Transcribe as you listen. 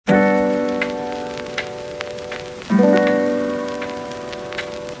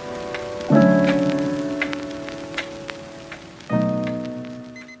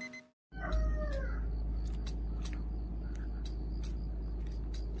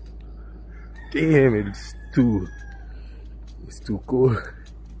Damn, it's too cold.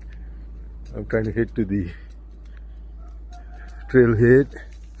 I'm trying to head to the trailhead.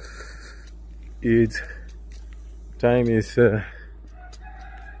 Time is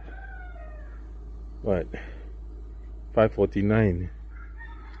what? 5:49.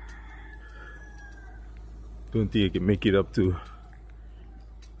 Don't think I can make it up to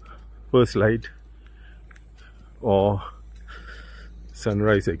first light or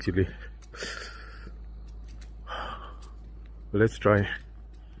sunrise actually. But let's try.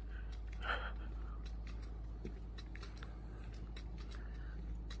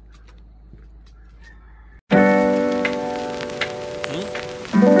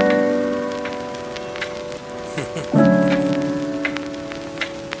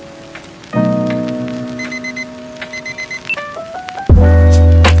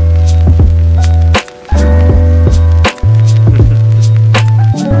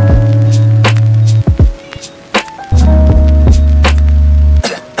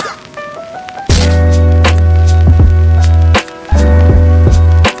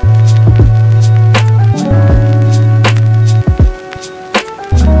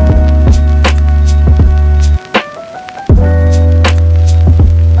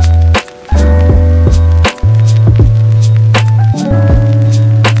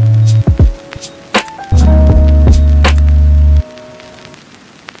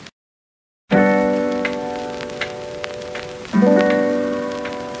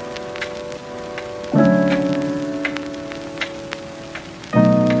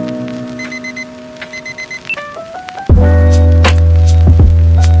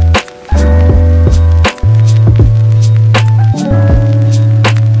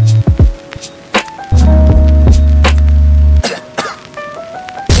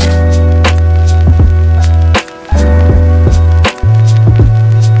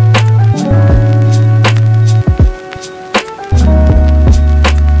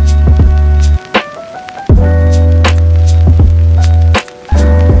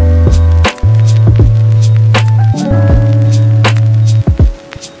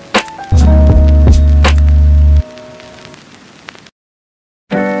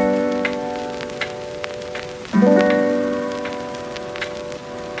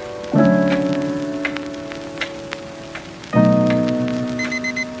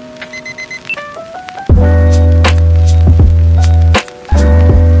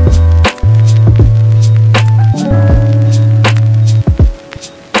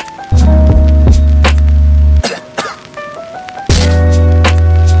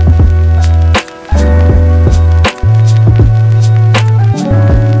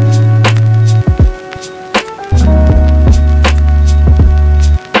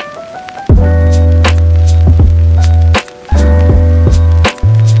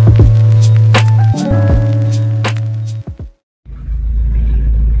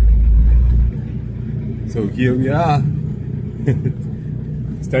 So here we are,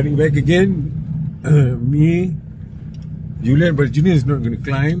 starting back again. Me, Julian, but Julian is not going to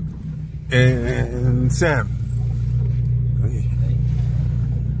climb, and Sam. Okay.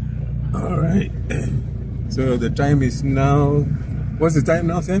 All right. So the time is now. What's the time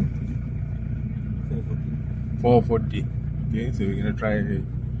now, Sam? 4:40. Okay, so we're gonna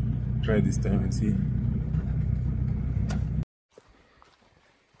try this time and see.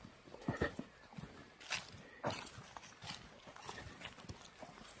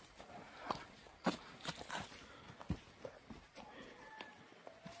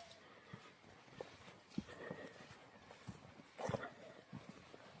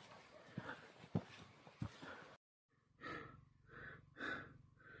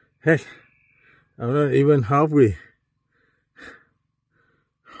 Hey, I'm not even halfway.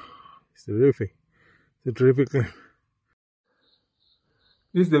 It's terrific. It's a terrific climb.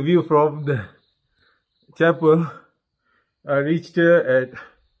 This is the view from the chapel. I reached here at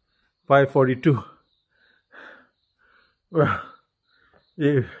 5:42. Well,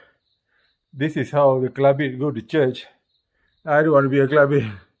 if this is how the clubhead go to church, I don't want to be a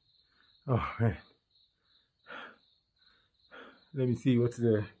clubhead. Oh man. Let me see what's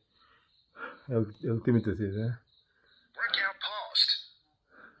the altimeter says, huh? Workout paused.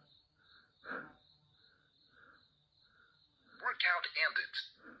 Workout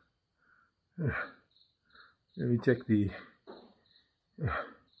ended. Let me check the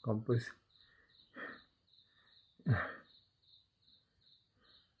compass.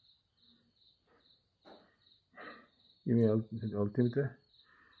 Give me an altimeter.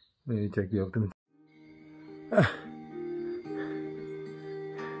 Let me check the altimeter.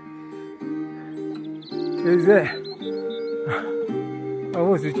 Is that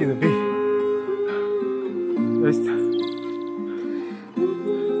almost reaching the beach? Just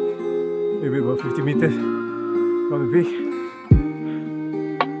maybe about 50 meters from the peak.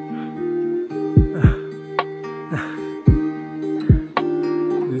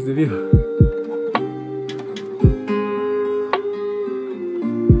 This is the view.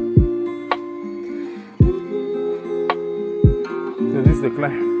 So this is the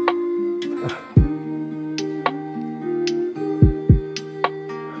climb.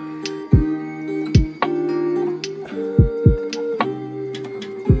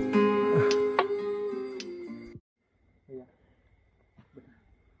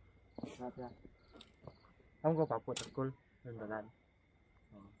 Không có papua takul nendalan.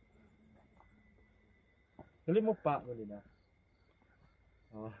 Kali mo pa ko din.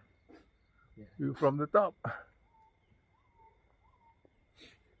 Oh. View from the top.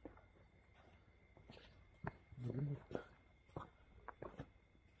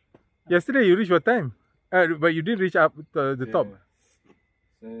 Yesterday you reached what time? But you did reach up the top.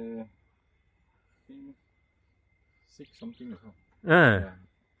 So, 6 something or so. Yeah.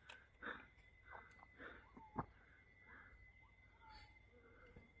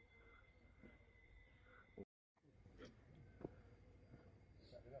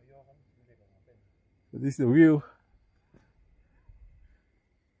 So this is the view.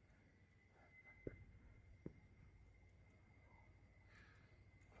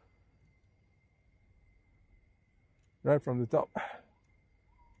 Right from the top.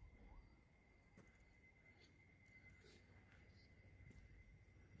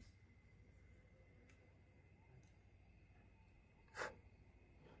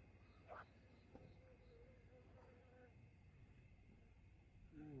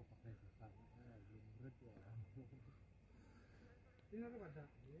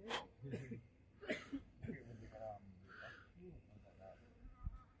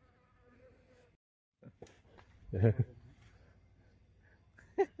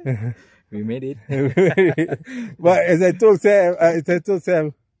 We made it. But as I told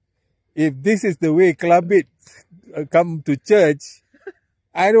Sam, if this is the way clubbit come to church,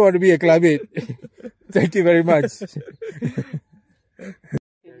 I don't want to be a clubbit. Thank you very much.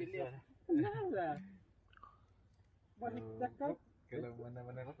 Kalau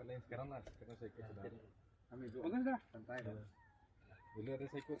mana-mana dapat lain sekarang lah. Sekarang saya ikut saudara. Ambil dulu. Dah, santai dah. Dulu ada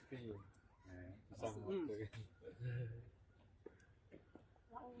saya ikut pergi. Sama.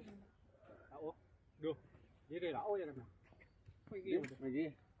 Duh. Dia dah lau je kan.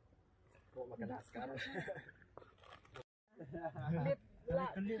 Pergi. Kok makan dah sekarang.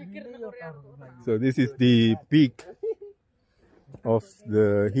 So this is the peak of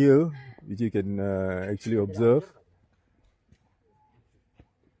the hill, which you can actually observe.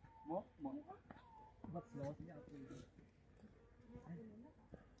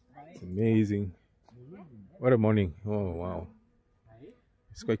 It's amazing. What a morning. Oh wow.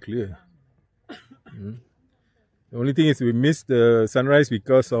 It's quite clear. The only thing is we missed the sunrise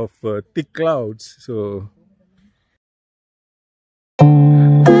because of thick clouds. So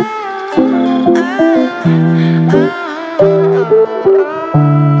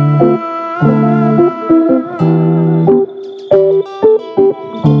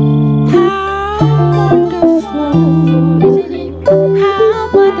How wonderful, isn't it? How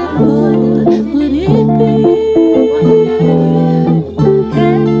wonderful.